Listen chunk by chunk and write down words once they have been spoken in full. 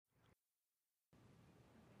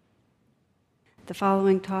The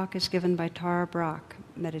following talk is given by Tara Brach,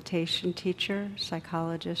 meditation teacher,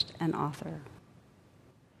 psychologist, and author.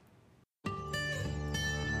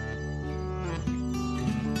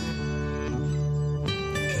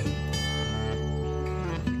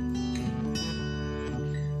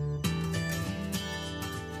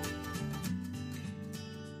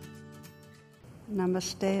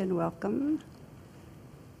 Namaste and welcome.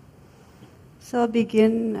 So I'll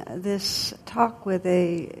begin this talk with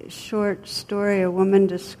a short story. A woman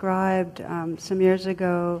described some years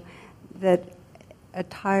ago that a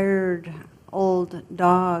tired old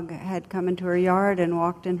dog had come into her yard and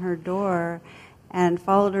walked in her door and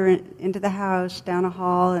followed her into the house, down a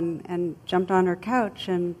hall, and jumped on her couch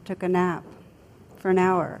and took a nap for an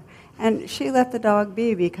hour. And she let the dog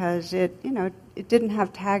be because it didn't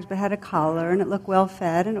have tags but had a collar and it looked well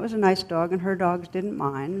fed and it was a nice dog and her dogs didn't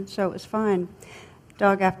mind, so it was fine.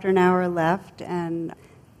 Dog after an hour left, and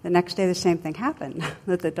the next day the same thing happened.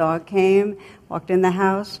 That the dog came, walked in the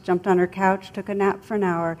house, jumped on her couch, took a nap for an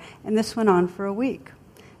hour, and this went on for a week.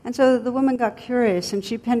 And so the woman got curious, and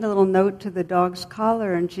she pinned a little note to the dog's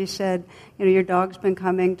collar, and she said, your dog's been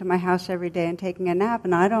coming to my house every day and taking a nap,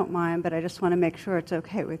 and I don't mind, but I just want to make sure it's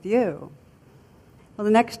okay with you. Well,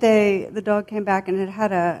 the next day, the dog came back, and it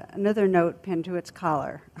had another note pinned to its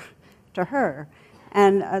collar to her.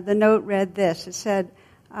 And the note read this. It said,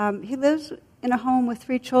 he lives in a home with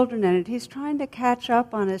 3 children in it. He's trying to catch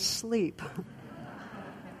up on his sleep.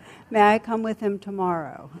 May I come with him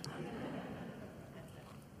tomorrow?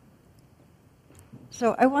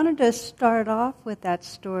 So I wanted to start off with that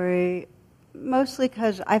story, mostly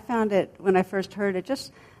because I found it, when I first heard it,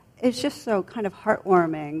 it's just so kind of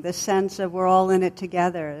heartwarming, the sense of we're all in it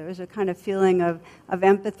together. There was a kind of feeling of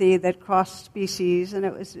empathy that crossed species, and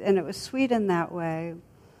it was sweet in that way.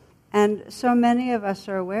 And so many of us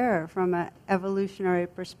are aware from an evolutionary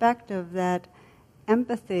perspective that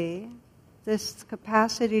empathy, this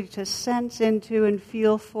capacity to sense into and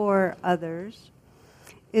feel for others,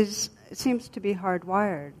 it seems to be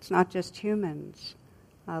hardwired. It's not just humans.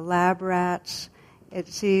 Lab rats, it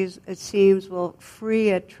seems, will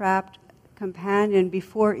free a trapped companion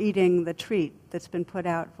before eating the treat that's been put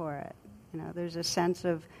out for it. There's a sense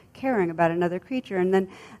of caring about another creature. And then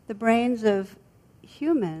the brains of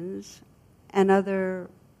humans and other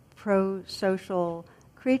pro-social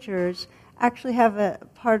creatures actually have a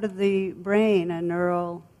part of the brain, a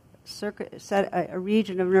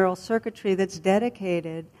region of neural circuitry that's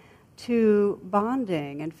dedicated to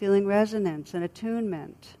bonding and feeling resonance and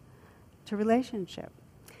attunement to relationship.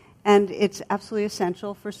 And it's absolutely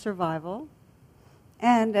essential for survival.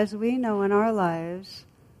 And as we know in our lives,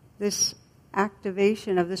 this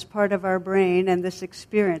activation of this part of our brain and this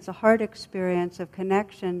experience, a heart experience of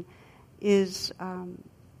connection, is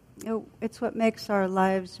it's what makes our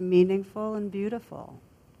lives meaningful and beautiful.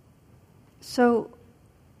 So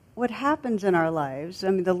what happens in our lives,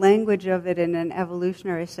 the language of it in an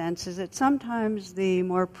evolutionary sense, is that sometimes the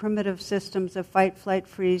more primitive systems of fight, flight,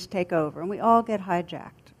 freeze take over, and we all get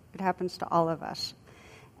hijacked. It happens to all of us.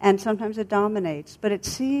 And sometimes it dominates, but it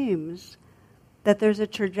seems that there's a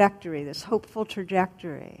trajectory, this hopeful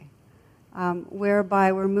trajectory,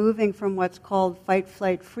 whereby we're moving from what's called fight,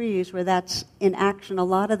 flight, freeze, where that's in action a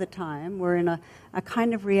lot of the time. We're in a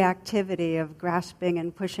kind of reactivity of grasping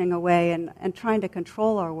and pushing away and trying to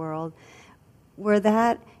control our world, where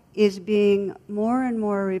that is being more and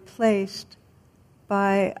more replaced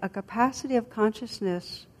by a capacity of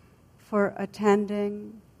consciousness for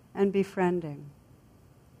attending and befriending,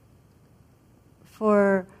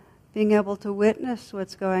 for being able to witness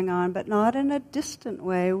what's going on, but not in a distant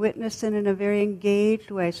way, witness it in a very engaged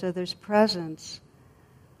way, so there's presence,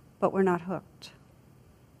 but we're not hooked.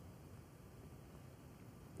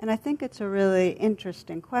 And I think it's a really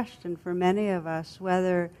interesting question for many of us,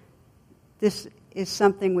 whether this is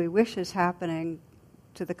something we wish is happening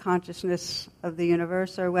to the consciousness of the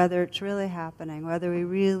universe, or whether it's really happening, whether we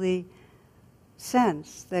really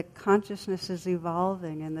sense that consciousness is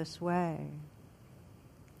evolving in this way.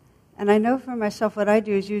 And I know for myself what I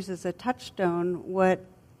do is use as a touchstone what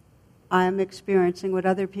I'm experiencing, what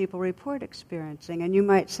other people report experiencing. And you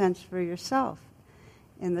might sense for yourself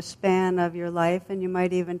in the span of your life, and you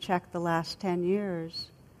might even check the last 10 years,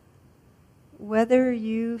 whether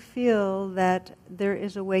you feel that there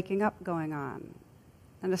is a waking up going on.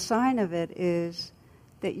 And a sign of it is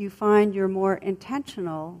that you find you're more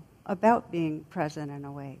intentional about being present and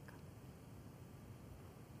awake.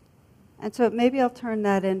 And so maybe I'll turn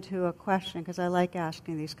that into a question, because I like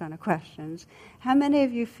asking these kind of questions. How many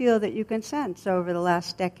of you feel that you can sense over the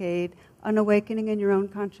last decade an awakening in your own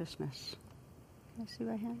consciousness? Can I see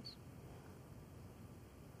by hands?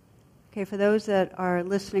 Okay, for those that are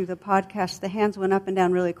listening to the podcast, the hands went up and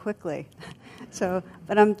down really quickly. So,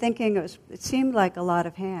 but I'm thinking it seemed like a lot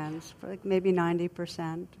of hands, for like maybe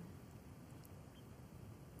 90%.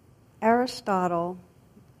 Aristotle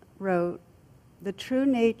wrote, "The true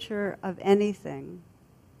nature of anything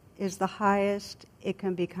is the highest it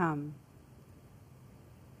can become."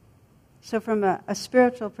 So from a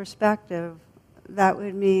spiritual perspective, that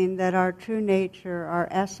would mean that our true nature, our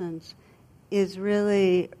essence, is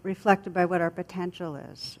really reflected by what our potential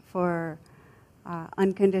is for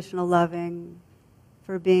unconditional loving,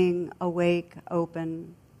 for being awake,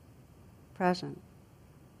 open, present.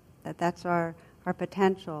 That's our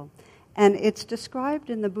potential. And it's described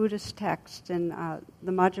in the Buddhist text in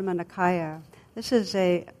the Majjhima Nikaya. This is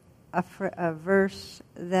a verse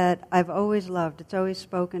that I've always loved. It's always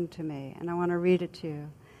spoken to me, and I want to read it to you.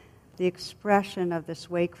 The expression of this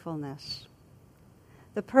wakefulness.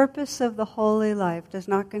 The purpose of the holy life does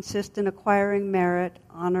not consist in acquiring merit,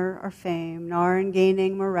 honor, or fame, nor in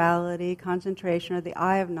gaining morality, concentration, or the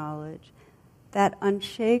eye of knowledge. That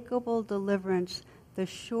unshakable deliverance, the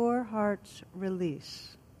sure heart's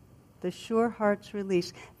release. The sure heart's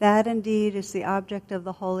release. That indeed is the object of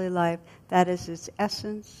the holy life. That is its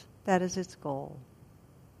essence. That is its goal.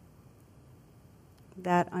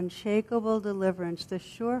 That unshakable deliverance, the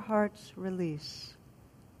sure heart's release.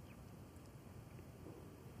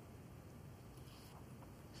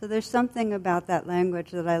 So there's something about that language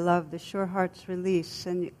that I love, the sure heart's release.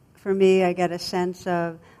 And for me, I get a sense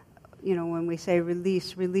of, when we say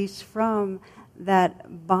release from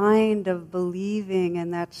that bind of believing in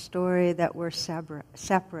that story that we're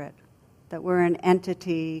separate, that we're an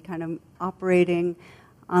entity kind of operating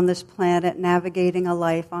on this planet, navigating a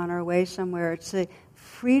life on our way somewhere. It's the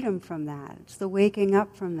freedom from that. It's the waking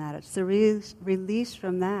up from that. It's the release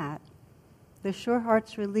from that. The sure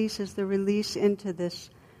heart's release is the release into this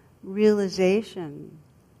realization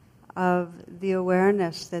of the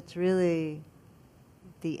awareness that's really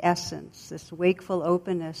the essence, this wakeful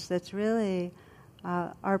openness that's really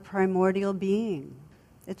our primordial being.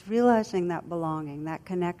 It's realizing that belonging, that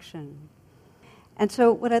connection. And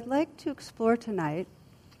so what I'd like to explore tonight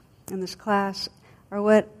in this class are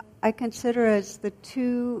what I consider as the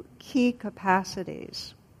two key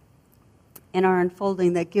capacities in our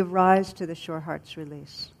unfolding that give rise to the sure heart's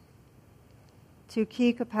release. Two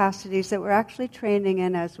key capacities that we're actually training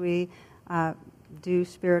in as we do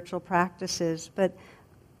spiritual practices, but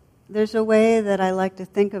there's a way that I like to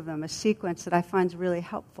think of them, a sequence that I find is really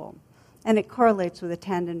helpful, and it correlates with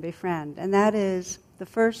attend and befriend, and that is the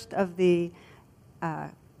first of the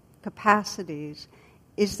capacities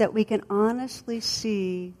is that we can honestly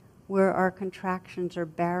see where our contractions or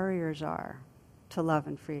barriers are to love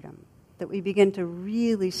and freedom, that we begin to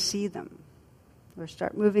really see them. Or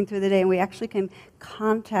start moving through the day, and we actually can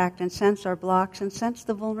contact and sense our blocks and sense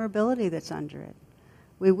the vulnerability that's under it.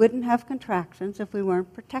 We wouldn't have contractions if we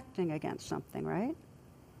weren't protecting against something, right?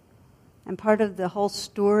 And part of the whole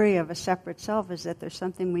story of a separate self is that there's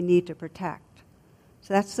something we need to protect.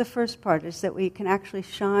 So that's the first part, is that we can actually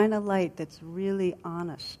shine a light that's really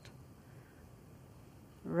honest.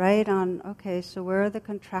 Right on, okay, so where are the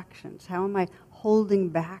contractions? How am I holding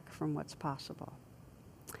back from what's possible?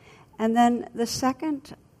 And then the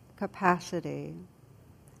second capacity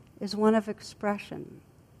is one of expression.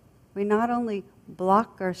 We not only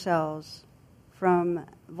block ourselves from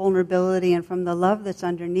vulnerability and from the love that's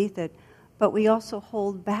underneath it, but we also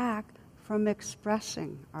hold back from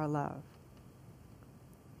expressing our love.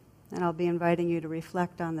 And I'll be inviting you to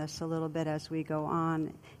reflect on this a little bit as we go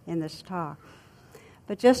on in this talk.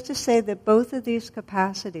 But just to say that both of these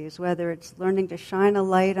capacities, whether it's learning to shine a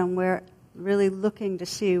light on where, really looking to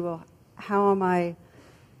see, well, how am I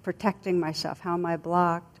protecting myself? How am I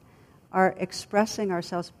blocked? Are expressing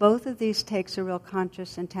ourselves. Both of these takes a real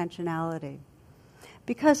conscious intentionality.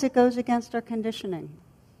 Because it goes against our conditioning.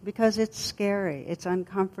 Because it's scary, it's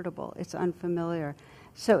uncomfortable, it's unfamiliar.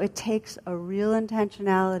 So it takes a real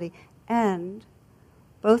intentionality. And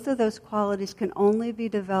both of those qualities can only be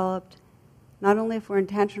developed not only if we're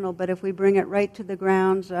intentional, but if we bring it right to the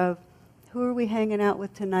grounds of who are we hanging out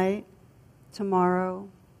with tonight, tomorrow,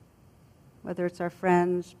 whether it's our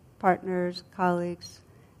friends, partners, colleagues.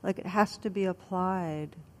 Like, it has to be applied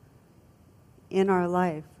in our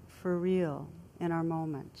life for real, in our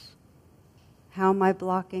moments. How am I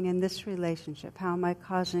blocking in this relationship? How am I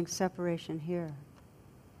causing separation here?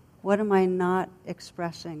 What am I not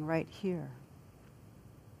expressing right here?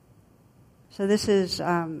 So this is,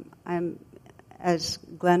 as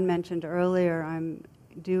Glenn mentioned earlier, I'm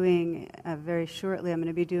doing very shortly, I'm going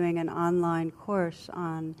to be doing an online course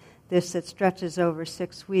on this that stretches over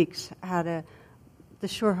 6 weeks, how to the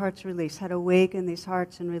Sure Hearts Release, how to awaken these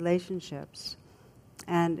hearts and relationships.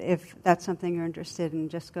 And if that's something you're interested in,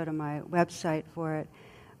 just go to my website for it.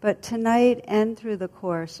 But tonight and through the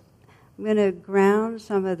course, I'm going to ground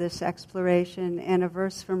some of this exploration in a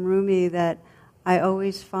verse from Rumi that I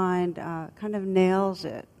always find kind of nails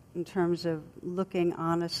it in terms of looking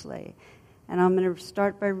honestly. And I'm going to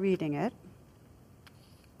start by reading it.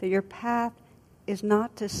 That your path is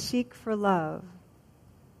not to seek for love,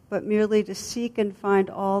 but merely to seek and find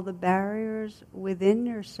all the barriers within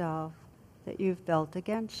yourself that you've built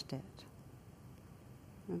against it.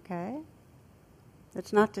 Okay?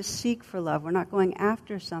 It's not to seek for love. We're not going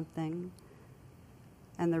after something.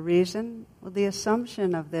 And the reason? Well, the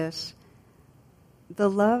assumption of this, the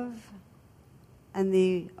love and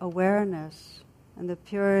the awareness and the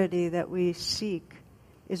purity that we seek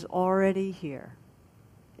is already here.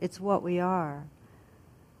 It's what we are.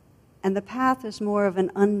 And the path is more of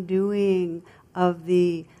an undoing of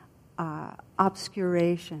the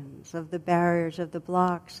obscurations, of the barriers, of the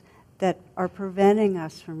blocks that are preventing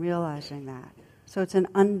us from realizing that. So it's an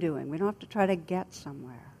undoing. We don't have to try to get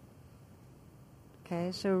somewhere.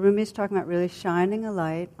 Okay, so Rumi's talking about really shining a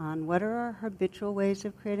light on what are our habitual ways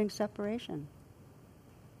of creating separation.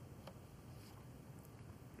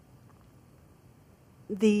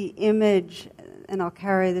 The image, and I'll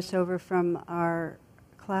carry this over from our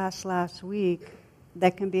class last week,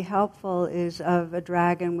 that can be helpful is of a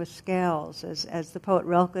dragon with scales, as the poet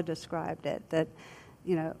Rilke described it, that,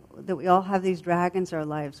 you know, that we all have these dragons in our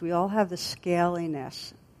lives. We all have the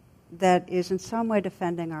scaliness that is in some way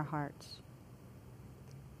defending our hearts.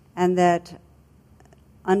 And that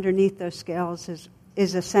underneath those scales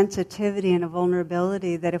is a sensitivity and a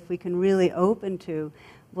vulnerability that if we can really open to,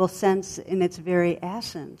 we'll sense in its very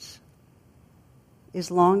essence is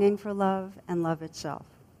longing for love and love itself.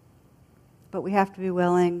 But we have to be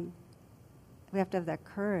willing, we have to have that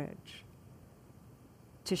courage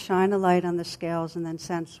to shine a light on the scales and then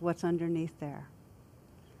sense what's underneath there.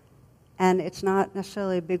 And it's not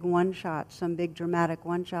necessarily a big one-shot, some big dramatic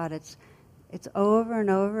one-shot. It's over and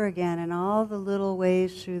over again in all the little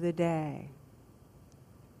ways through the day.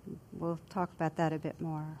 We'll talk about that a bit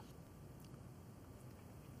more.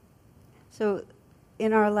 So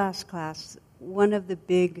in our last class, one of the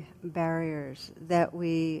big barriers that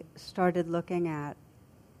we started looking at,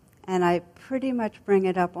 and I pretty much bring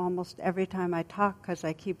it up almost every time I talk because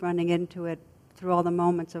I keep running into it through all the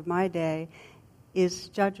moments of my day, is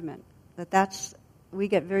judgment. We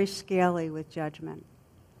get very scaly with judgment.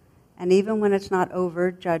 And even when it's not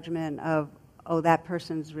overt judgment of, oh, that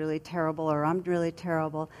person's really terrible or I'm really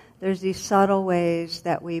terrible, there's these subtle ways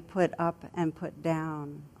that we put up and put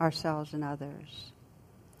down ourselves and others.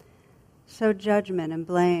 So judgment and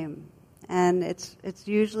blame, and it's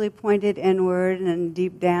usually pointed inward, and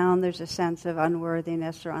deep down there's a sense of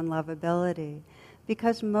unworthiness or unlovability,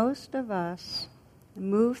 because most of us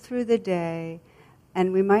move through the day,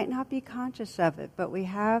 and we might not be conscious of it, but we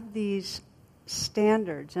have these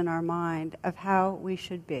standards in our mind of how we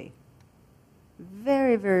should be.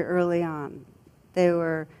 Very, very early on, they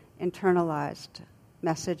were internalized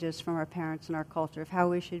messages from our parents and our culture of how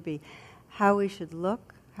we should be, how we should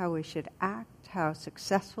look, how we should act, how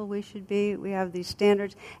successful we should be. We have these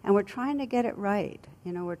standards, and we're trying to get it right.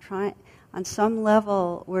 You know, on some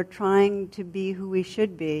level, we're trying to be who we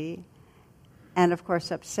should be, and of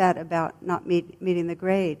course upset about not meeting the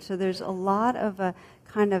grade. So there's a lot of a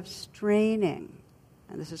kind of straining,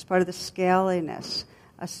 and this is part of the scaliness,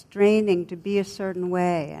 a straining to be a certain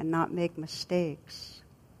way and not make mistakes.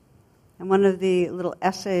 And one of the little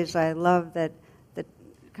essays I love that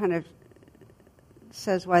kind of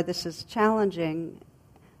says why this is challenging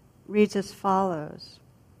reads as follows.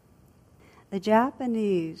 The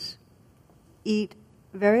Japanese eat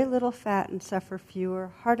very little fat and suffer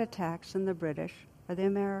fewer heart attacks than the British or the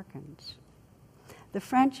Americans. The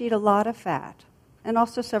French eat a lot of fat and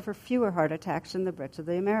also suffer fewer heart attacks than the Brits or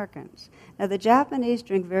the Americans. Now, the Japanese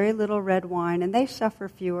drink very little red wine, and they suffer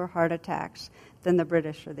fewer heart attacks than the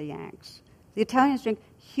British or the Yanks. The Italians drink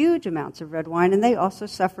huge amounts of red wine, and they also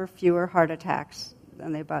suffer fewer heart attacks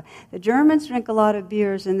than they both. The Germans drink a lot of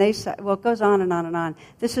beers, and it goes on and on and on.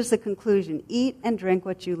 This is the conclusion. Eat and drink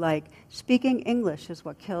what you like. Speaking English is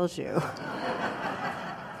what kills you.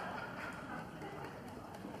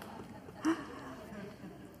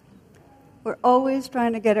 We're always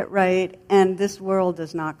trying to get it right, and this world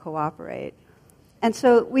does not cooperate. And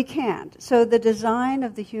so we can't. So the design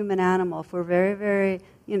of the human animal, if we're very, very,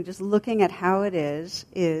 just looking at how it is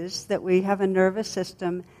that we have a nervous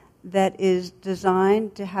system that is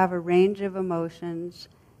designed to have a range of emotions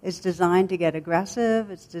is designed to get aggressive.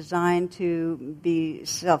 It's designed to be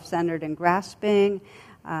self-centered and grasping.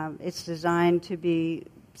 It's designed to be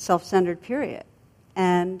self-centered, period.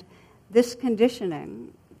 And this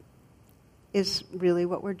conditioning is really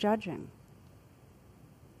what we're judging.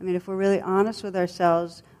 I mean, if we're really honest with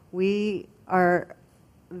ourselves, we are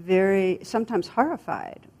very, sometimes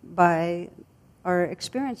horrified by our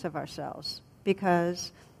experience of ourselves,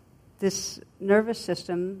 because this nervous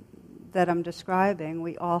system that I'm describing,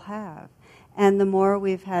 we all have. And the more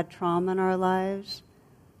we've had trauma in our lives,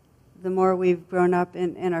 the more we've grown up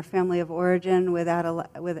in our family of origin with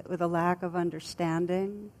a lack of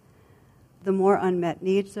understanding, the more unmet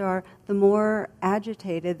needs there are, the more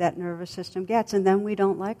agitated that nervous system gets, and then we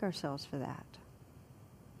don't like ourselves for that.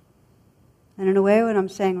 And in a way, what I'm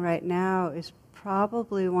saying right now is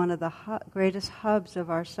probably one of the greatest hubs of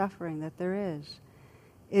our suffering that there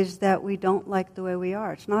is that we don't like the way we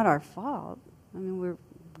are. It's not our fault. I mean, we're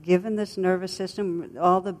given this nervous system,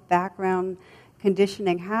 all the background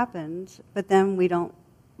conditioning happens, but then we don't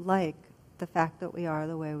like the fact that we are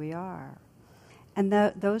the way we are. And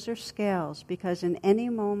those are scales, because in any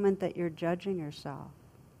moment that you're judging yourself,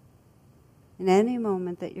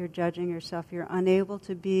 you're unable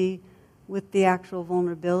to be with the actual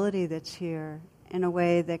vulnerability that's here in a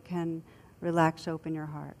way that can relax open your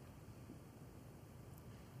heart.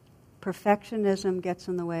 Perfectionism gets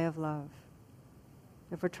in the way of love.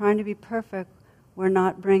 If we're trying to be perfect, we're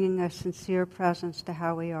not bringing a sincere presence to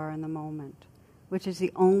how we are in the moment, which is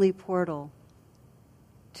the only portal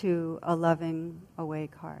to a loving,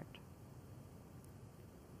 awake heart.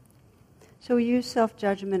 So we use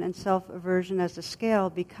self-judgment and self-aversion as a scale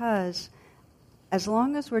because as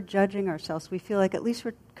long as we're judging ourselves, we feel like at least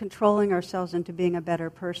we're controlling ourselves into being a better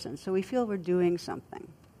person. So we feel we're doing something.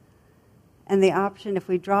 And the option, if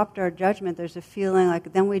we dropped our judgment, there's a feeling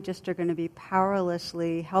like then we just are going to be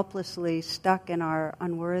powerlessly, helplessly stuck in our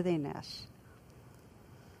unworthiness.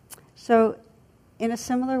 So in a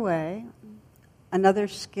similar way, another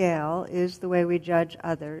scale is the way we judge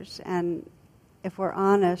others. And if we're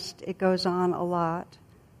honest, it goes on a lot.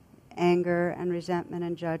 Anger and resentment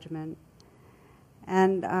and judgment.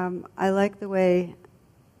 And I like the way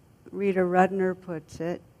Rita Rudner puts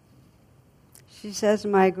it. She says,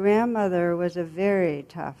 "My grandmother was a very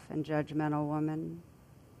tough and judgmental woman.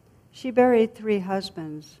 She buried 3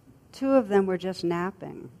 husbands. 2 of them were just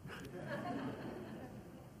napping."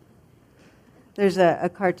 There's a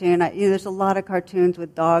cartoon. There's a lot of cartoons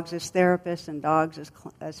with dogs as therapists and dogs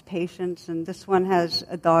as patients. And this one has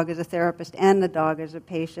a dog as a therapist and a dog as a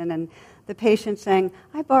patient. And the patient saying,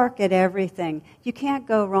 "I bark at everything. You can't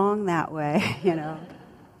go wrong that way,"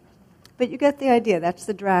 But you get the idea. That's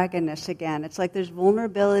the dragonness again. It's like there's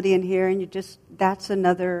vulnerability in here, and that's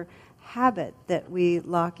another habit that we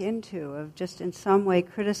lock into of just in some way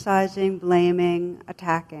criticizing, blaming,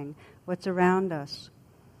 attacking what's around us.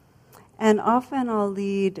 And often I'll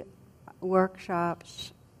lead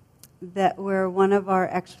workshops where one of our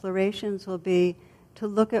explorations will be to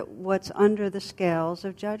look at what's under the scales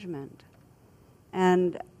of judgment.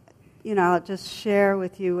 And, I'll just share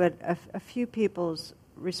with you a few people's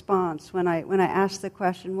response when I ask the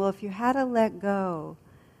question, well, if you had to let go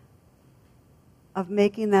of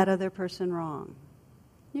making that other person wrong,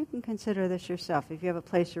 you can consider this yourself if you have a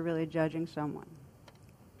place you're really judging someone.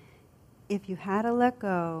 If you had to let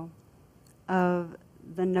go of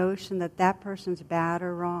the notion that that person's bad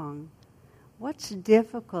or wrong, what's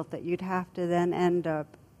difficult that you'd have to then end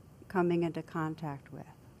up coming into contact with?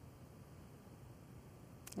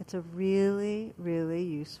 It's a really, really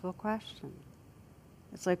useful question.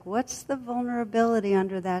 It's like, what's the vulnerability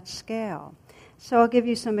under that scale? So I'll give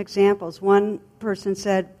you some examples. One person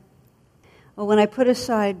said, well, when I put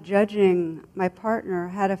aside judging my partner, I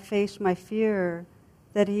had to face my fear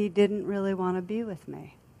that he didn't really want to be with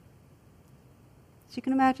me. So you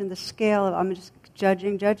can imagine the scale of, I'm just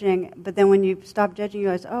judging, but then when you stop judging, you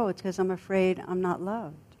realize, oh, it's because I'm afraid I'm not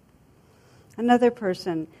loved. Another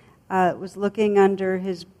person was looking under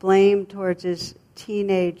his blame towards his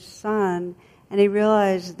teenage son, and he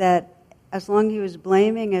realized that as long as he was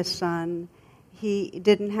blaming his son, he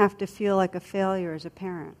didn't have to feel like a failure as a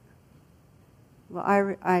parent. Well,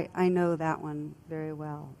 I know that one very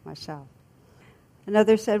well myself.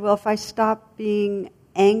 Another said, well, if I stop being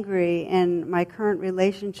angry in my current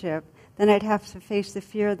relationship, then I'd have to face the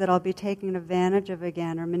fear that I'll be taken advantage of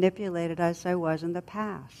again or manipulated as I was in the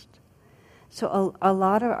past. So a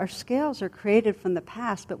lot of our scales are created from the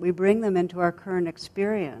past, but we bring them into our current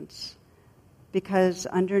experience because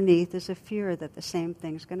underneath is a fear that the same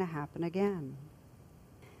thing's going to happen again.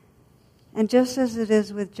 And just as it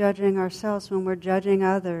is with judging ourselves, when we're judging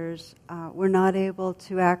others, we're not able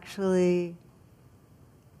to actually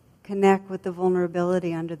connect with the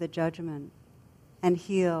vulnerability under the judgment and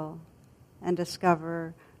heal and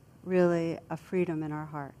discover really a freedom in our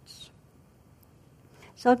hearts.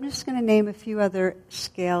 So I'm just going to name a few other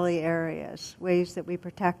scaly areas, ways that we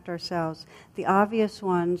protect ourselves. The obvious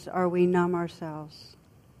ones are we numb ourselves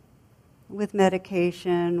with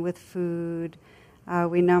medication, with food.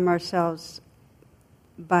 We numb ourselves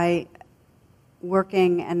by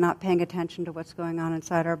working and not paying attention to what's going on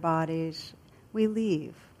inside our bodies. We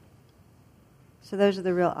leave. So those are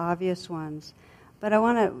the real obvious ones. But I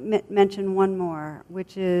want to mention one more,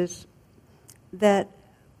 which is that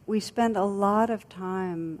we spend a lot of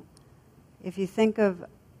time, if you think of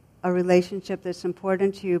a relationship that's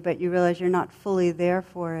important to you, but you realize you're not fully there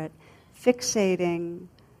for it, fixating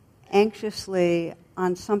anxiously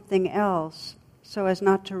on something else so as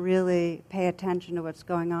not to really pay attention to what's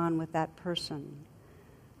going on with that person.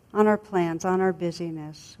 On our plans, on our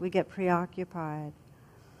busyness, we get preoccupied.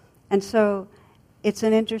 And so it's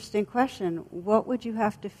an interesting question. What would you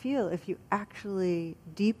have to feel if you actually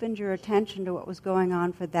deepened your attention to what was going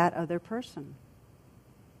on for that other person?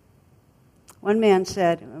 One man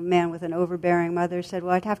said, a man with an overbearing mother said,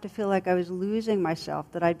 well, I'd have to feel like I was losing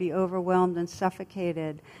myself, that I'd be overwhelmed and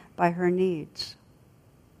suffocated by her needs.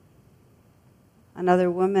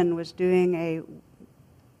 Another woman was doing a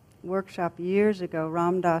workshop years ago.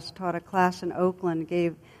 Ram Dass taught a class in Oakland,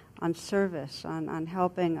 gave on service, on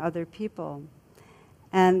helping other people.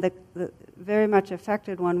 And the very much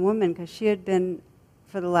affected one woman, because she had been,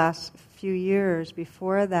 for the last few years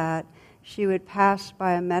before that, she would pass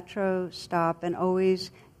by a metro stop and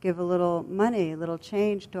always give a little money, a little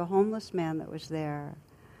change to a homeless man that was there.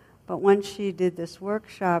 But when she did this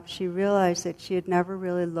workshop, she realized that she had never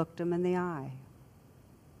really looked him in the eye.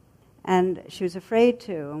 And she was afraid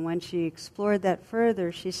to. And when she explored that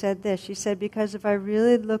further, she said this. She said, because if I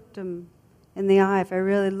really looked him in the eye, if I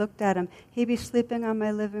really looked at him, he'd be sleeping on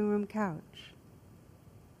my living room couch.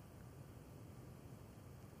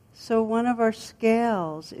 So one of our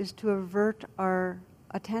scales is to avert our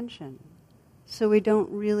attention so we don't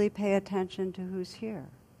really pay attention to who's here.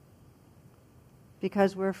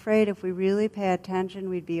 Because we're afraid if we really pay attention,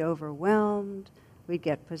 we'd be overwhelmed, we'd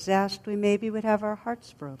get possessed, we maybe would have our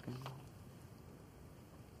hearts broken.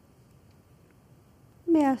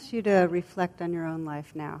 Let me ask you to reflect on your own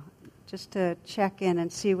life now, just to check in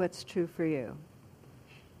and see what's true for you.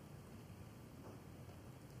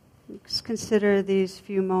 Just consider these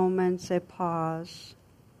few moments a pause.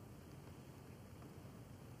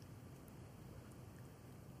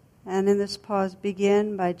 And in this pause,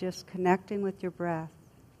 begin by just connecting with your breath.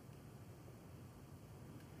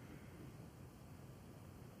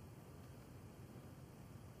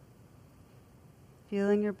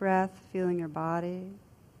 Feeling your breath, feeling your body.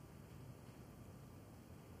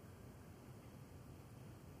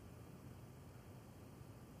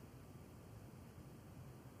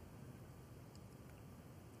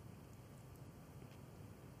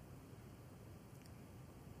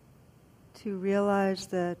 To realize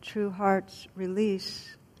the true heart's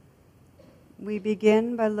release, we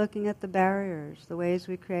begin by looking at the barriers, the ways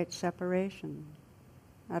we create separation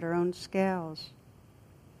at our own scales.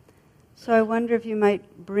 So I wonder if you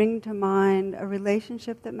might bring to mind a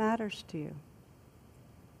relationship that matters to you.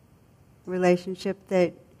 A relationship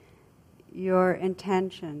that your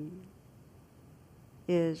intention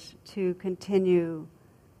is to continue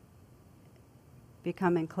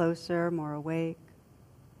becoming closer, more awake,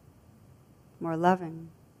 more loving.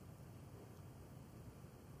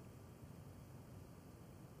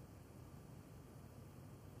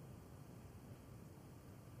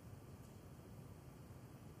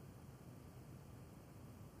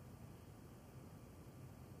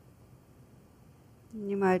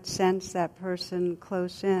 You might sense that person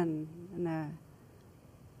close in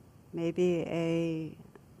maybe a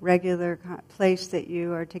regular place that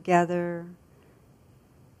you are together,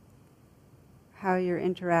 how your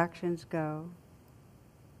interactions go.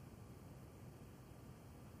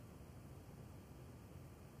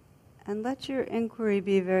 And let your inquiry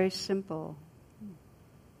be very simple.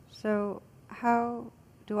 So, how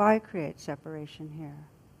do I create separation here?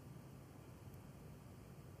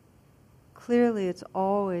 Clearly, it's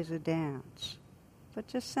always a dance, but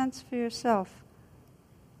just sense for yourself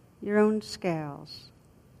your own scales.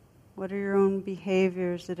 What are your own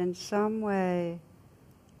behaviors that in some way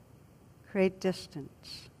create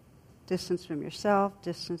distance? Distance from yourself,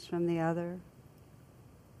 distance from the other.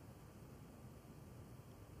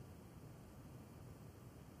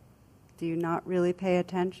 Do you not really pay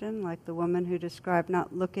attention, like the woman who described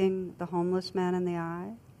not looking the homeless man in the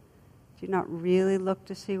eye? Do you not really look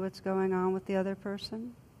to see what's going on with the other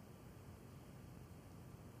person?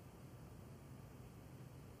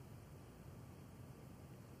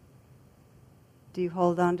 Do you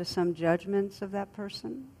hold on to some judgments of that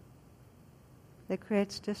person that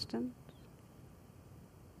creates distance?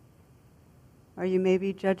 Are you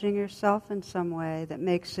maybe judging yourself in some way that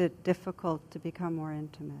makes it difficult to become more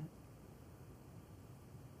intimate?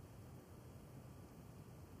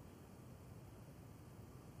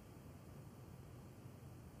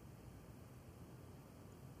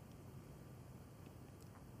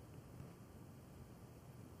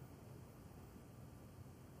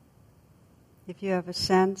 If you have a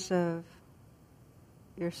sense of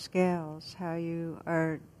your scales, how you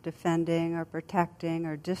are defending or protecting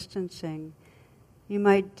or distancing, you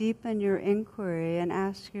might deepen your inquiry and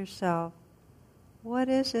ask yourself, what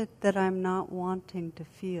is it that I'm not wanting to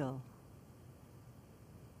feel?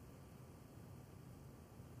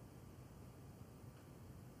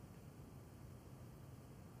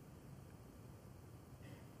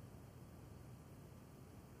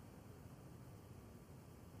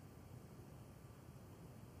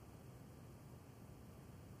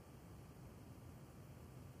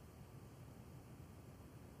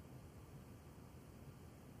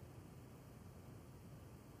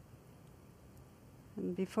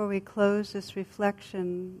 And before we close this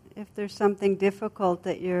reflection, if there's something difficult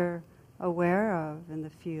that you're aware of in the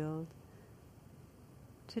field,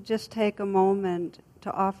 to just take a moment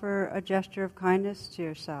to offer a gesture of kindness to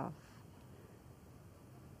yourself,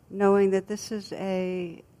 knowing that this is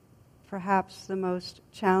perhaps the most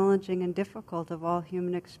challenging and difficult of all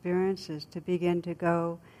human experiences, to begin to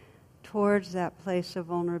go towards that place of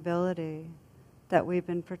vulnerability that we've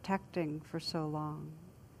been protecting for so long.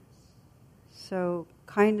 So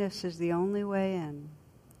kindness is the only way in.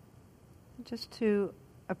 Just to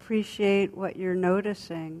appreciate what you're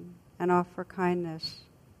noticing and offer kindness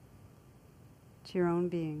to your own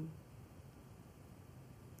being.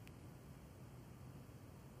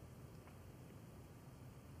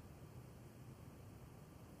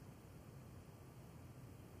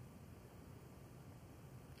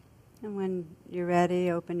 And when you're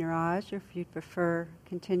ready, open your eyes, or if you prefer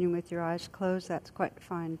continuing with your eyes closed, that's quite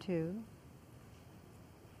fine too.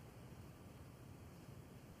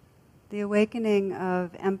 The awakening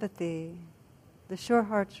of empathy, the Sure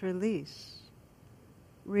Heart's release,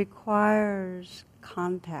 requires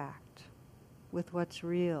contact with what's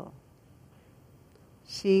real,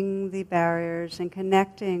 seeing the barriers and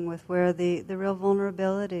connecting with where the real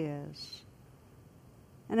vulnerability is.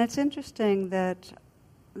 And it's interesting that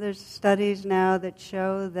there's studies now that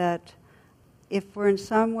show that if we're in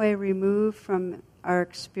some way removed from our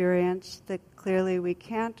experience, that clearly we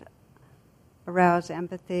can't arouse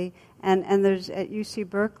empathy. And there's at UC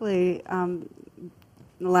Berkeley, in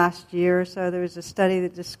the last year or so, there was a study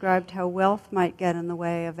that described how wealth might get in the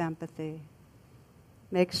way of empathy.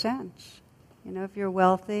 Makes sense. You know, if you're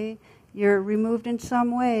wealthy, you're removed in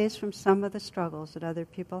some ways from some of the struggles that other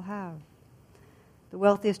people have. The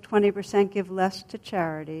wealthiest 20% give less to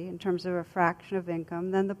charity in terms of a fraction of income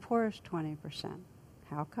than the poorest 20%.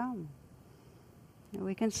 How come? You know,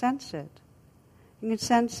 we can sense it. You can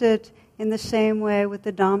sense it in the same way with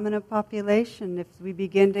the dominant population. If we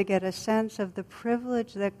begin to get a sense of the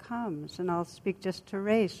privilege that comes, and I'll speak just to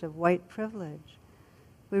race, of white privilege,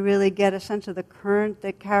 we really get a sense of the current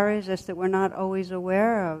that carries us that we're not always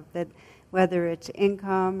aware of, that whether it's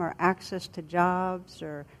income or access to jobs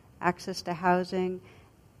or access to housing,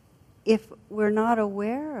 if we're not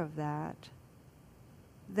aware of that,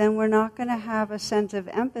 then we're not going to have a sense of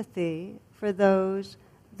empathy for those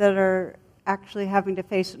that are actually having to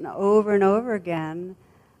face over and over again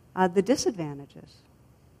the disadvantages,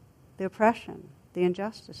 the oppression, the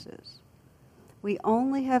injustices. We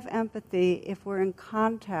only have empathy if we're in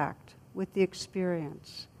contact with the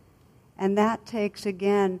experience. And that takes,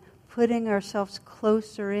 again, putting ourselves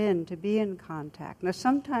closer in to be in contact. Now,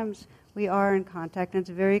 sometimes we are in contact, and it's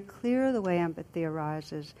very clear the way empathy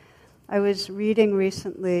arises. I was reading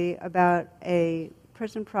recently about a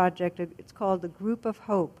prison project. It's called the Group of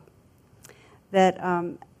Hope, that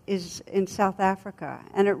is in South Africa,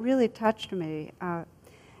 and it really touched me.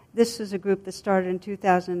 This is a group that started in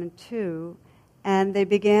 2002, and they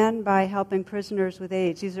began by helping prisoners with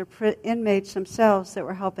AIDS. These are inmates themselves that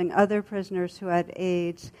were helping other prisoners who had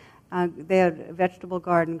AIDS. They had a vegetable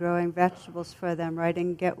garden, growing vegetables for them,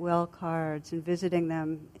 writing get well cards, and visiting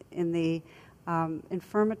them in the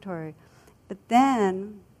infirmary. But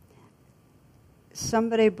then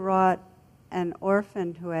somebody brought an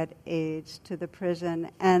orphan who had AIDS to the prison,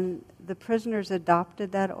 and the prisoners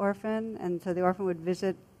adopted that orphan, and so the orphan would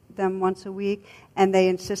visit them once a week, and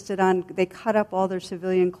they cut up all their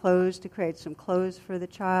civilian clothes to create some clothes for the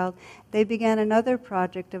child. They began another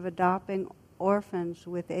project of adopting orphans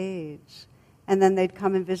with AIDS, and then they'd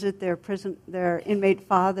come and visit their inmate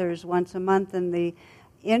fathers once a month, and the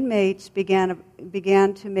inmates began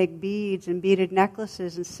to make beads and beaded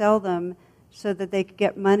necklaces and sell them so that they could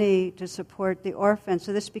get money to support the orphans.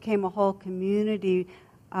 So this became a whole community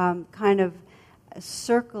kind of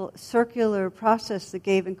circular process that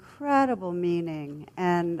gave incredible meaning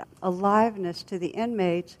and aliveness to the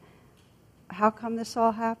inmates. How come this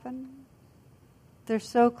all happened? They're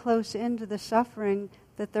so close into the suffering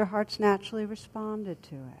that their hearts naturally responded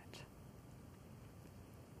to it.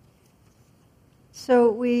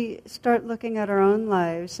 So we start looking at our own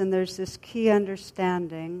lives, and there's this key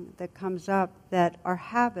understanding that comes up that our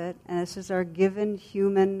habit, and this is our given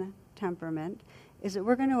human temperament, is that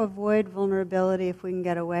we're going to avoid vulnerability if we can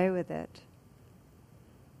get away with it.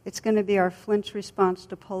 It's going to be our flinch response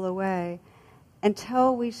to pull away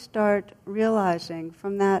until we start realizing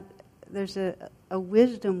from that there's a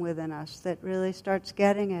wisdom within us that really starts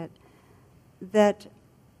getting it, that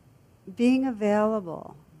being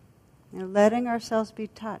available, letting ourselves be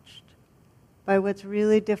touched by what's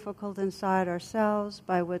really difficult inside ourselves,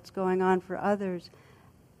 by what's going on for others,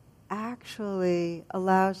 actually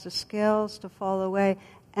allows the scales to fall away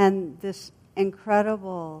and this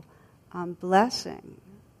incredible blessing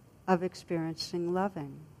of experiencing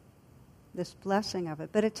loving, this blessing of it.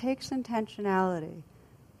 But it takes intentionality.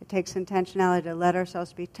 It takes intentionality to let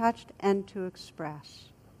ourselves be touched and to express.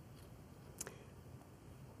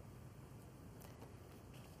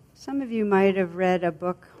 Some of you might have read a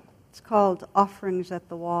book. It's called Offerings at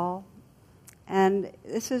the Wall. And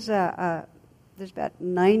this is there's about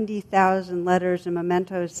 90,000 letters and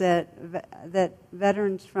mementos that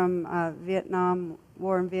veterans from Vietnam,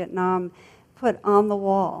 war in Vietnam, put on the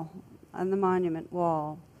wall, on the monument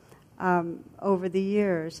wall, over the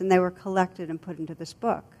years, and they were collected and put into this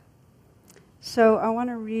book. So I want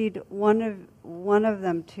to read one of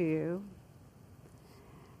them to you.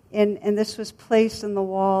 And this was placed on the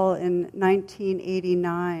wall in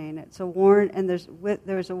 1989. It's a worn, and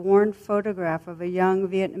there's a worn photograph of a young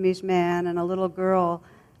Vietnamese man and a little girl,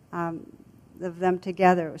 of them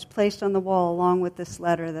together. It was placed on the wall along with this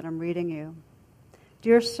letter that I'm reading you.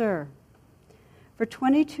 Dear Sir, for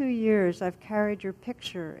 22 years I've carried your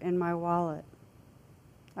picture in my wallet.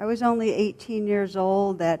 I was only 18 years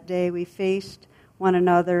old that day we faced one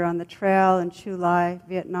another on the trail in Chu Lai,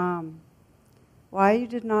 Vietnam. Why you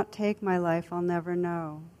did not take my life, I'll never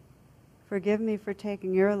know. Forgive me for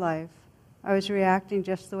taking your life. I was reacting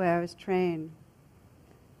just the way I was trained.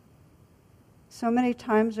 So many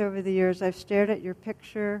times over the years I've stared at your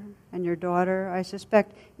picture and your daughter. I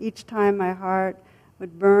suspect each time my heart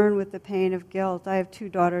would burn with the pain of guilt. I have 2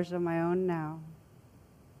 daughters of my own now.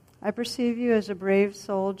 I perceive you as a brave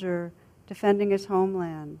soldier defending his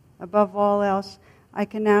homeland. Above all else, I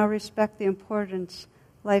can now respect the importance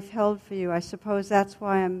life held for you. I suppose that's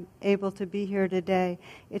why I'm able to be here today.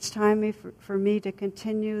 It's time for me to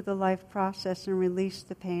continue the life process and release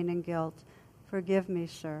the pain and guilt. Forgive me,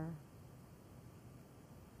 sir.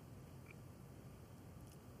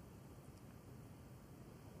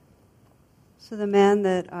 So the man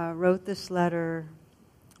that wrote this letter,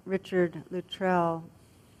 Richard Luttrell,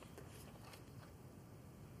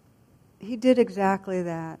 he did exactly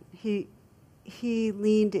that. He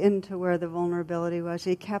leaned into where the vulnerability was.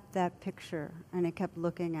 He kept that picture and he kept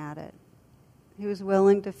looking at it. He was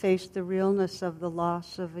willing to face the realness of the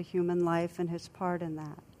loss of a human life and his part in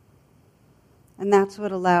that. And that's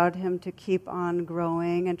what allowed him to keep on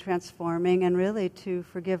growing and transforming and really to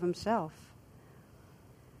forgive himself.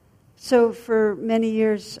 So for many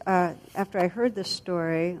years after I heard this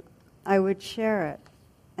story, I would share it.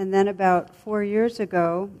 And then about 4 years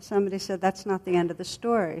ago, somebody said, that's not the end of the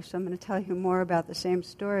story. So I'm going to tell you more about the same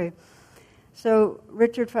story. So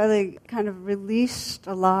Richard finally kind of released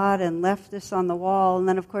a lot and left this on the wall. And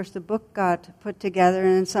then, of course, the book got put together.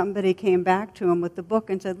 And then somebody came back to him with the book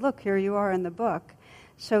and said, look, here you are in the book.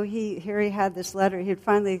 So here he had this letter. He had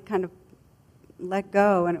finally kind of let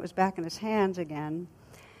go, and it was back in his hands again.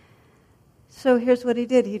 So here's what he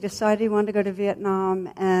did. He decided he wanted to go to Vietnam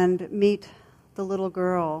and meet the little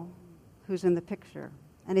girl who's in the picture,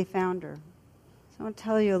 and he found her. So I want to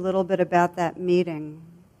tell you a little bit about that meeting.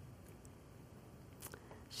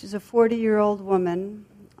 She's a 40-year-old woman,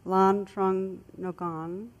 Lan Trong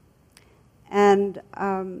Ngoc, and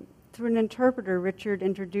through an interpreter, Richard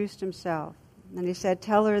introduced himself. And he said,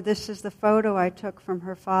 "Tell her this is the photo I took from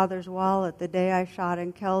her father's wallet the day I shot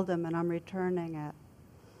and killed him, and I'm returning it."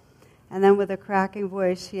 And then with a cracking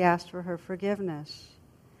voice, he asked for her forgiveness.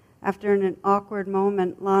 After an awkward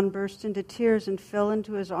moment, Lon burst into tears and fell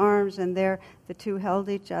into his arms, and there the two held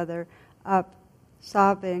each other up,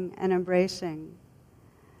 sobbing and embracing.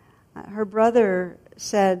 Her brother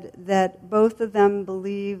said that both of them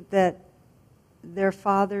believed that their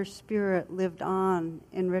father's spirit lived on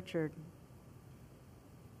in Richard.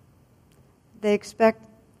 They expect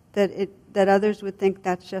that others would think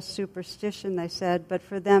that's just superstition, they said, but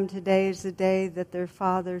for them today is the day that their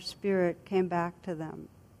father's spirit came back to them.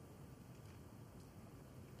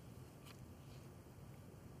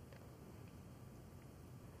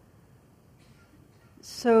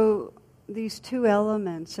 So these two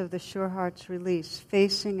elements of the Sure Heart's release,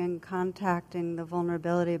 facing and contacting the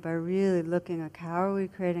vulnerability by really looking at how are we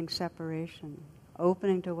creating separation,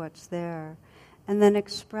 opening to what's there, and then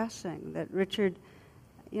expressing that Richard,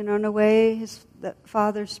 in a way, the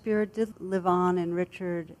father's spirit did live on in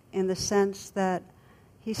Richard in the sense that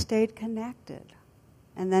he stayed connected,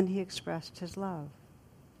 and then he expressed his love.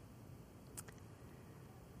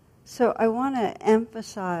 So I want to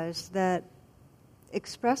emphasize that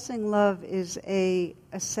expressing love is an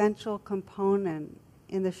essential component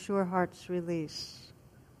in the Sure Heart's release.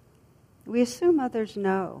 We assume others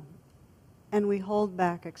know, and we hold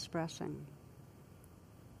back expressing.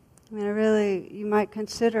 You might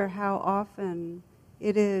consider how often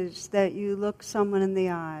it is that you look someone in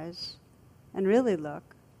the eyes, and really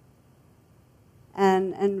look,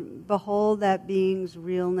 and behold that being's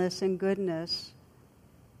realness and goodness,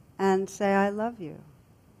 and say, "I love you,"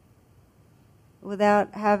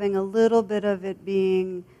 without having a little bit of it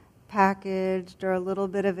being packaged or a little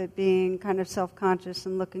bit of it being kind of self-conscious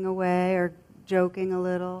and looking away or joking a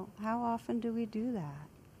little. How often do we do that?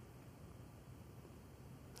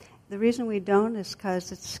 The reason we don't is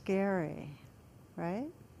because it's scary, right?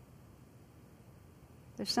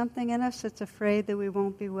 There's something in us that's afraid that we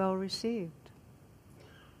won't be well received.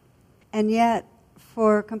 And yet,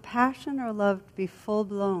 for compassion or love to be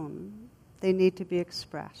full-blown, they need to be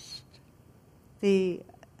expressed. I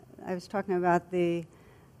was talking about the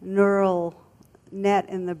neural net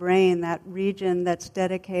in the brain, that region that's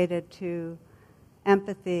dedicated to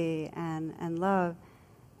empathy and love.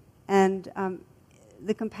 And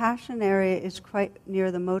the compassion area is quite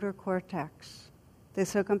near the motor cortex.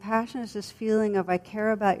 So compassion is this feeling of I care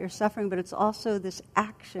about your suffering, but it's also this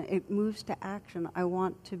action. It moves to action. I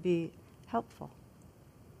want to be helpful.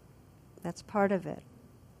 That's part of it.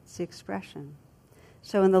 It's the expression.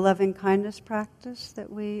 So in the loving kindness practice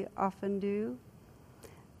that we often do,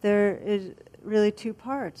 there is really two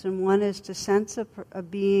parts. And one is to sense a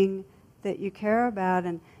being that you care about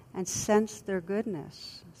and sense their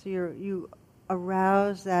goodness. So you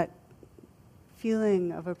arouse that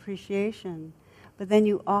feeling of appreciation, but then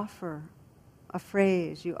you offer a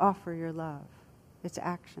phrase, you offer your love. It's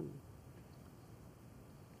action.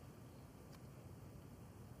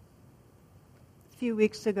 A few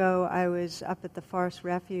weeks ago, I was up at the Forest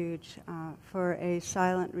Refuge for a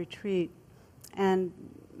silent retreat, and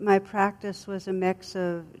my practice was a mix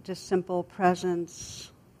of just simple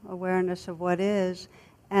presence, awareness of what is,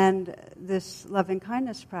 and this loving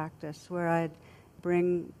kindness practice where I'd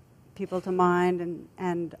bring people to mind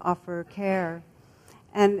and offer care.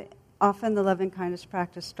 And often the loving kindness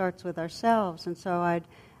practice starts with ourselves, and so I'd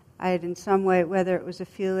in some way, whether it was a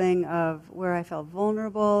feeling of where I felt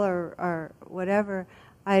vulnerable or whatever,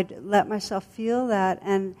 I'd let myself feel that,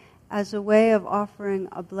 and as a way of offering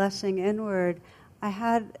a blessing inward, I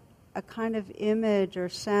had a kind of image or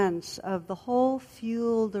sense of the whole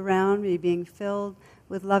field around me being filled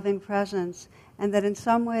with loving presence, and that in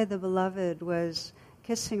some way the beloved was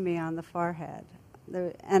kissing me on the forehead.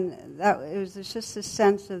 It was just this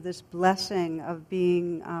sense of this blessing of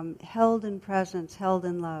being held in presence, held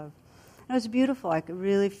in love. And it was beautiful. I could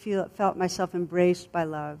really felt myself embraced by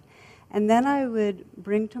love. And then I would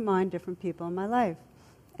bring to mind different people in my life.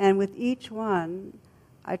 And with each one,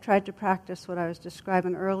 I tried to practice what I was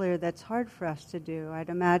describing earlier that's hard for us to do. I'd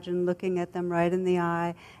imagine looking at them right in the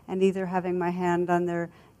eye and either having my hand on their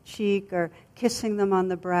cheek or kissing them on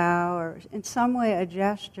the brow or in some way a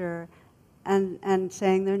gesture and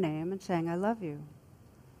saying their name and saying, "I love you."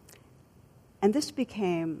 And this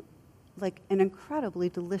became like an incredibly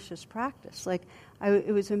delicious practice.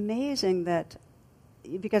 It was amazing that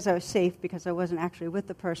because I was safe, because I wasn't actually with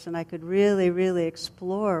the person, I could really, really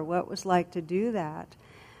explore what it was like to do that.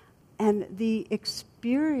 And the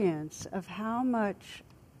experience of how much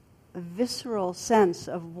a visceral sense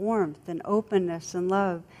of warmth and openness and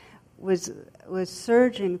love was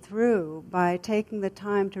surging through by taking the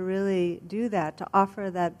time to really do that, to offer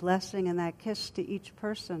that blessing and that kiss to each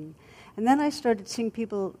person. And then I started seeing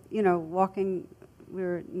people, walking. We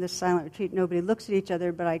were in this silent retreat. Nobody looks at each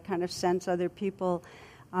other, but I kind of sense other people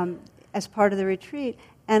as part of the retreat.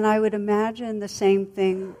 And I would imagine the same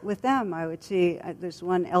thing with them. I would see there's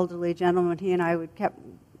one elderly gentleman. He and I would kept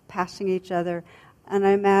passing each other, and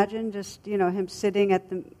I imagine just him sitting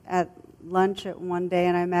at lunch at one day,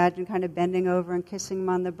 and I imagine kind of bending over and kissing him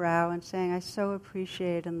on the brow and saying, "I so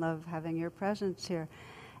appreciate and love having your presence here."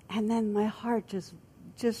 And then my heart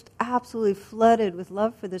just absolutely flooded with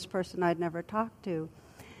love for this person I'd never talked to.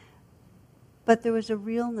 But there was a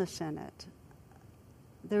realness in it.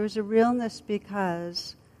 There was a realness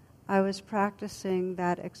because I was practicing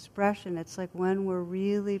that expression. It's like when we're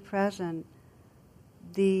really present,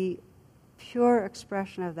 the pure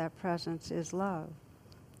expression of that presence is love.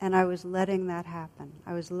 And I was letting that happen.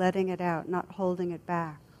 I was letting it out, not holding it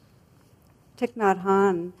back. Thich Nhat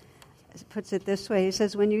Hanh puts it this way. He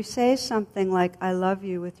says, when you say something like, "I love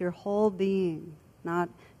you," with your whole being, not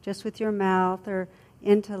just with your mouth or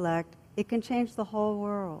intellect, it can change the whole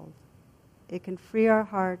world. It can free our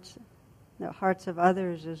hearts, the hearts of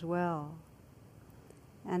others as well.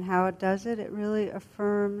 And how it does it? It really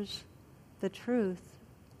affirms the truth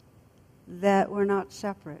that we're not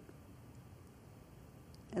separate.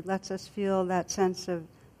 It lets us feel that sense of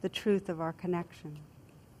the truth of our connection.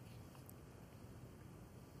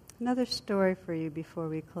 Another story for you before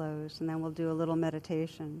we close, and then we'll do a little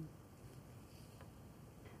meditation.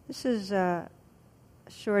 This is a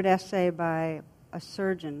short essay by a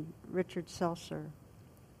surgeon, Richard Seltzer.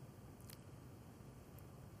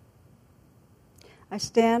 I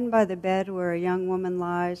stand by the bed where a young woman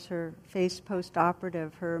lies, her face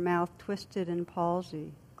post-operative, her mouth twisted in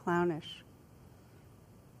palsy, clownish.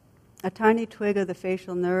 A tiny twig of the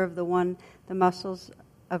facial nerve, the muscles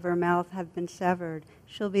of her mouth have been severed.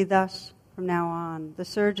 She'll be thus from now on. The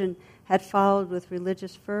surgeon had followed with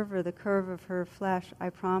religious fervor the curve of her flesh, I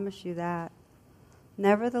promise you that.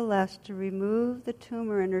 Nevertheless, to remove the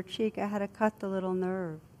tumor in her cheek, I had to cut the little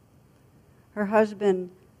nerve. Her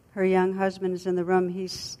young husband is in the room. He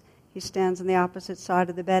stands on the opposite side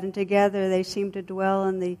of the bed, and together they seem to dwell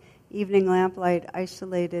in the evening lamplight,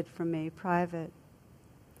 isolated from me, private.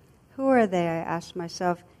 Who are they, I ask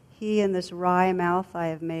myself, he and this wry mouth I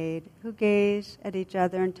have made, who gaze at each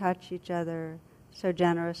other and touch each other so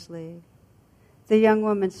generously? The young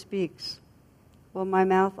woman speaks. Will my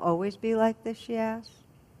mouth always be like this, she asks.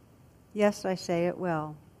 Yes, I say, it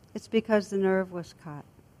will. It's because the nerve was cut.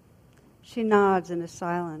 She nods and is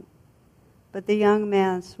silent. But the young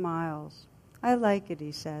man smiles. I like it,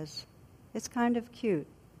 he says. It's kind of cute.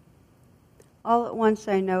 All at once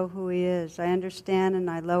I know who he is. I understand and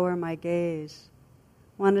I lower my gaze.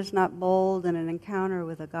 One is not bold in an encounter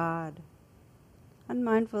with a god.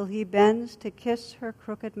 Unmindful, he bends to kiss her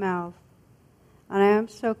crooked mouth. And I am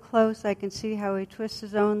so close I can see how he twists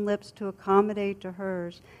his own lips to accommodate to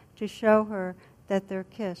hers, to show her that their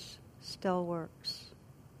kiss still works.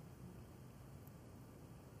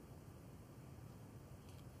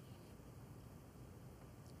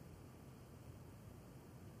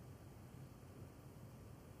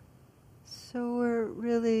 So we're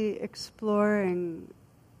really exploring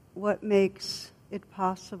what makes it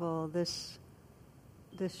possible, this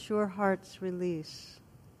sure heart's release,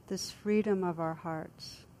 this freedom of our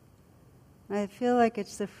hearts. And I feel like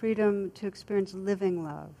it's the freedom to experience living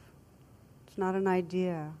love. It's not an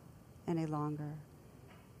idea any longer.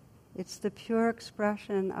 It's the pure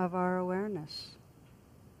expression of our awareness.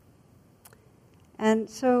 And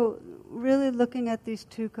so really looking at these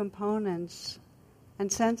two components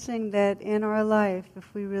and sensing that in our life,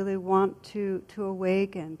 if we really want to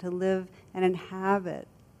awaken, to live and inhabit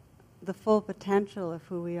the full potential of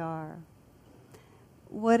who we are,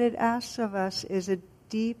 what it asks of us is a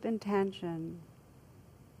deep intention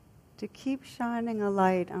to keep shining a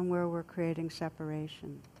light on where we're creating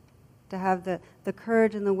separation, to have the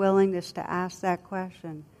courage and the willingness to ask that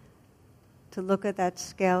question, to look at that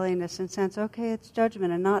scaliness and sense, okay, it's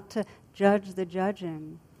judgment, and not to judge the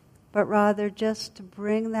judging, but rather just to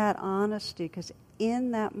bring that honesty, because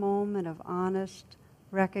in that moment of honest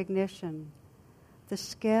recognition, the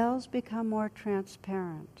scales become more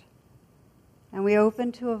transparent. And we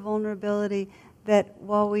open to a vulnerability that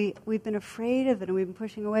while we've been afraid of it and we've been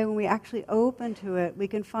pushing away, when we actually open to it, we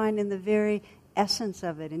can find in the very essence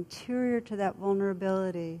of it, interior to that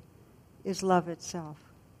vulnerability, is love itself.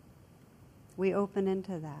 We open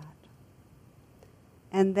into that.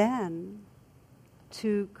 And then,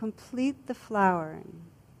 to complete the flowering,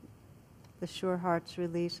 the sure heart's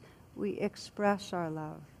release, we express our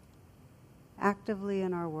love. actively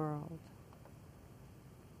in our world.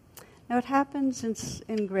 Now it happens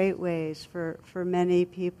in great ways for many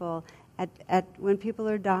people. When people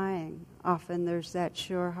are dying, often there's that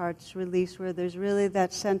sure heart's release where there's really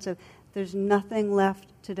that sense of there's nothing left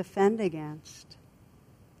to defend against.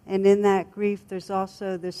 And in that grief, there's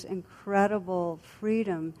also this incredible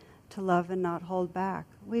freedom to love and not hold back.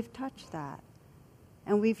 We've touched that.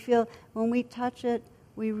 And we feel, when we touch it,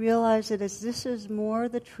 we realize it as this is more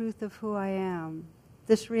the truth of who I am.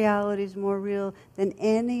 This reality is more real than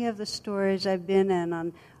any of the stories I've been in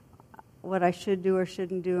on what I should do or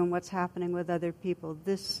shouldn't do and what's happening with other people.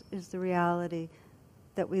 This is the reality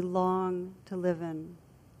that we long to live in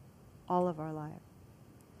all of our life.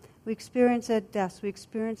 We experience it at deaths, we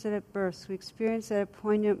experience it at births, we experience it at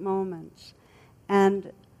poignant moments.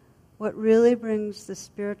 And what really brings the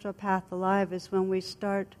spiritual path alive is when we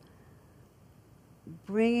start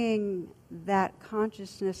bringing that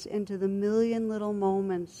consciousness into the million little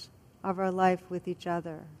moments of our life with each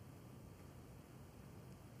other.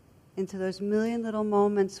 Into those million little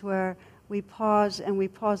moments where we pause, and we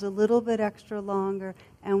pause a little bit extra longer,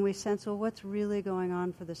 and we sense, well, what's really going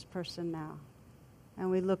on for this person now? And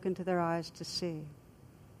we look into their eyes to see.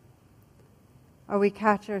 Or we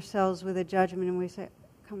catch ourselves with a judgment and we say,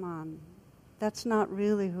 come on, that's not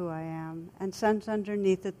really who I am, and sense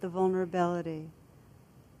underneath it the vulnerability,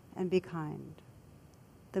 and be kind.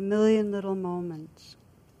 The million little moments.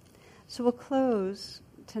 So we'll close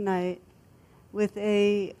tonight with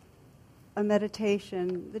a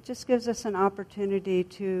meditation that just gives us an opportunity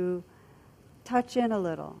to touch in a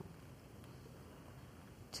little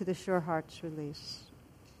to the sure heart's release.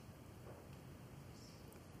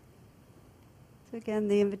 So again,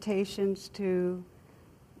 the invitations to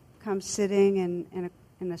come sitting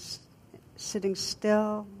in a sitting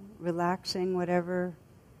still, relaxing, whatever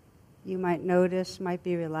you might notice might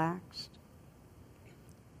be relaxed.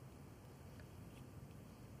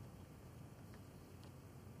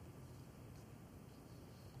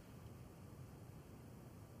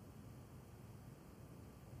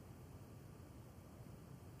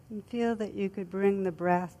 And feel that you could bring the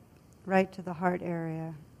breath right to the heart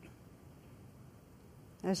area,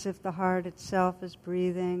 as if the heart itself is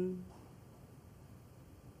breathing,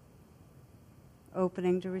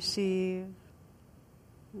 opening to receive,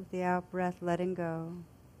 with the out-breath letting go.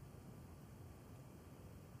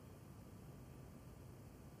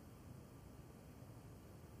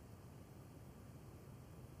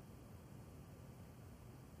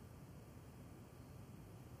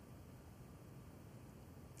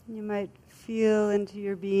 You might feel into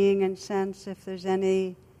your being and sense if there's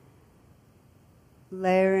any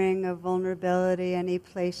layering of vulnerability, any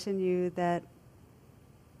place in you that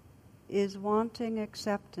is wanting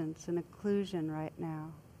acceptance and inclusion right now.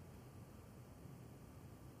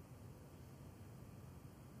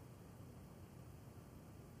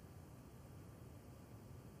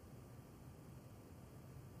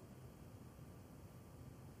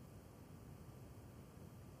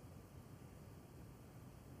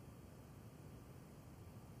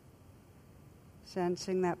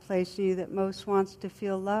 Sensing that place in you that most wants to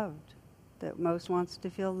feel loved, that most wants to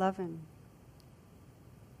feel loving.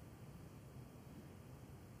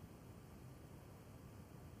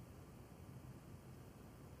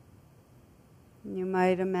 You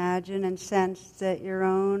might imagine and sense that your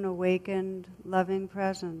own awakened, loving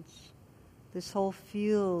presence, this whole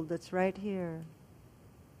field that's right here,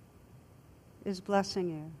 is blessing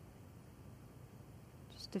you.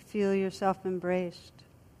 Just to feel yourself embraced.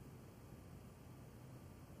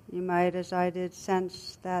 You might, as I did,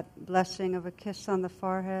 sense that blessing of a kiss on the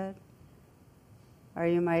forehead, or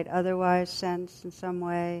you might otherwise sense in some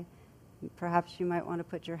way, perhaps you might want to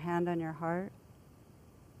put your hand on your heart,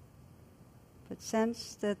 but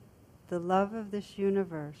sense that the love of this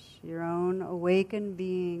universe, your own awakened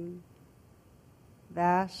being,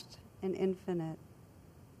 vast and infinite,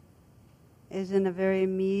 is in a very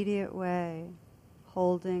immediate way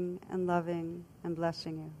holding and loving and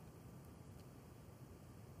blessing you.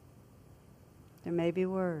 There may be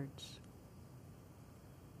words.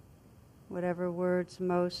 Whatever words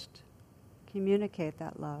most communicate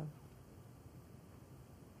that love.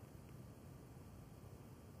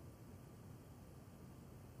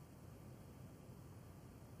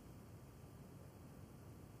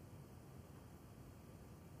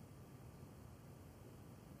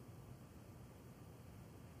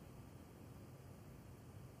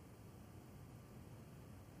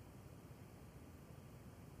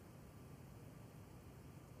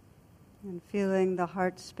 And feeling the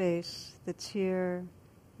heart space that's here,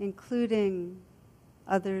 including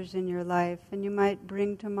others in your life. And you might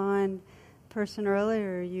bring to mind the person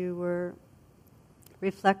earlier you were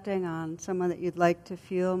reflecting on someone that you'd like to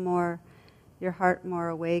feel more, your heart more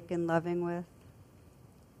awake and loving with,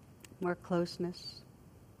 more closeness.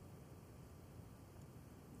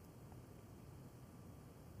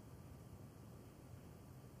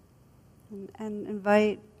 And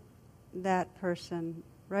invite that person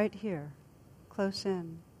right here, close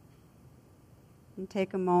in. And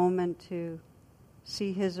take a moment to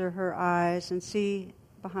see his or her eyes and see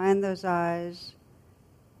behind those eyes,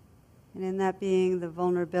 and in that being the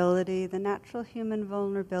vulnerability, the natural human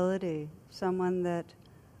vulnerability, someone that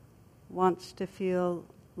wants to feel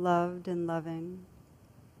loved and loving,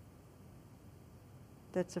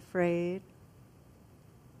 that's afraid,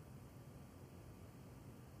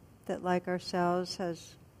 that like ourselves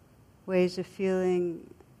has ways of feeling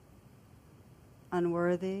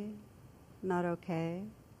unworthy, not okay.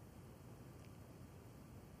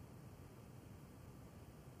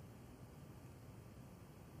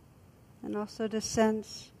 And also to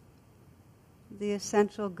sense the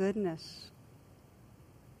essential goodness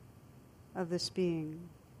of this being,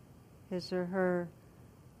 his or her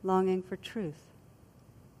longing for truth,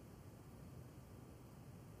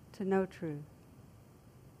 to know truth,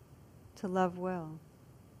 to love well,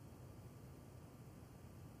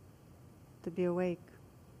 to be awake.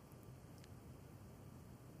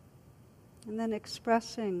 And then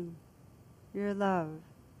expressing your love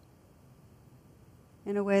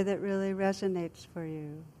in a way that really resonates for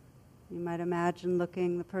you. You might imagine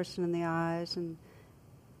looking the person in the eyes and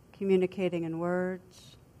communicating in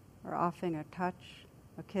words, or offering a touch,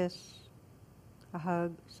 a kiss, a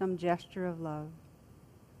hug, some gesture of love.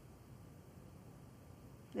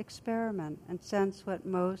 Experiment and sense what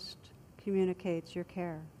most communicates your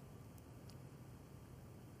care.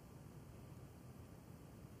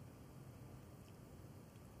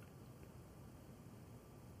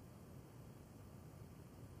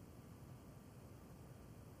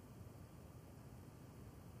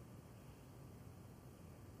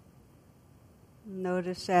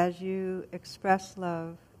 Notice as you express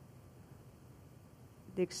love,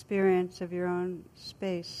 the experience of your own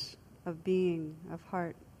space of being, of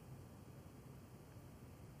heart.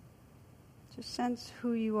 Just sense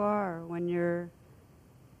who you are when you're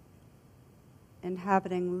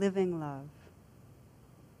inhabiting living love.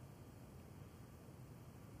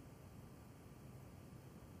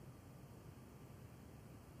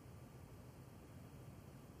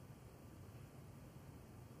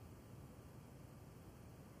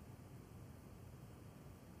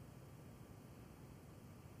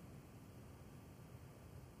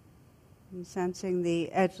 And sensing the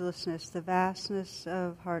edgelessness, the vastness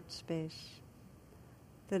of heart space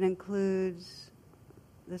that includes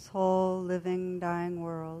this whole living, dying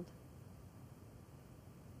world.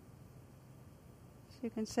 So you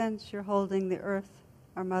can sense you're holding the earth,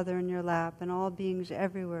 our mother, in your lap, and all beings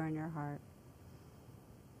everywhere in your heart.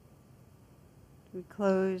 We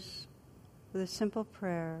close with a simple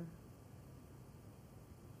prayer.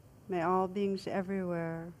 May all beings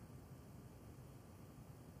everywhere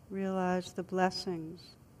realize the blessings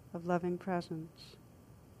of loving presence,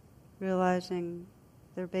 realizing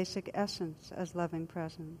their basic essence as loving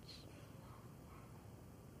presence.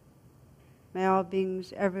 May all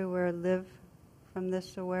beings everywhere live from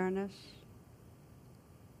this awareness,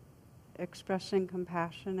 expressing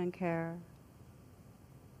compassion and care.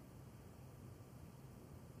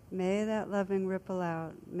 May that loving ripple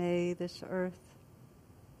out. May this earth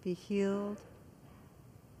be healed.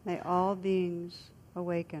 May all beings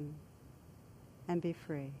awaken and be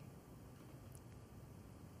free.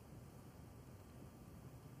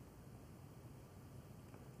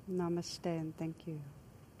 Namaste and thank you.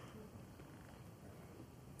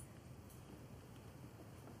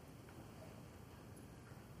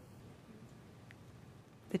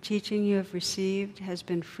 The teaching you have received has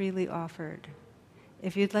been freely offered.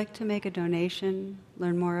 If you'd like to make a donation,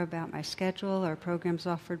 learn more about my schedule or programs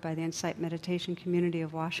offered by the Insight Meditation Community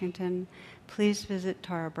of Washington, please visit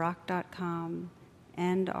tarabrock.com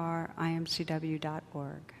and imcw.org.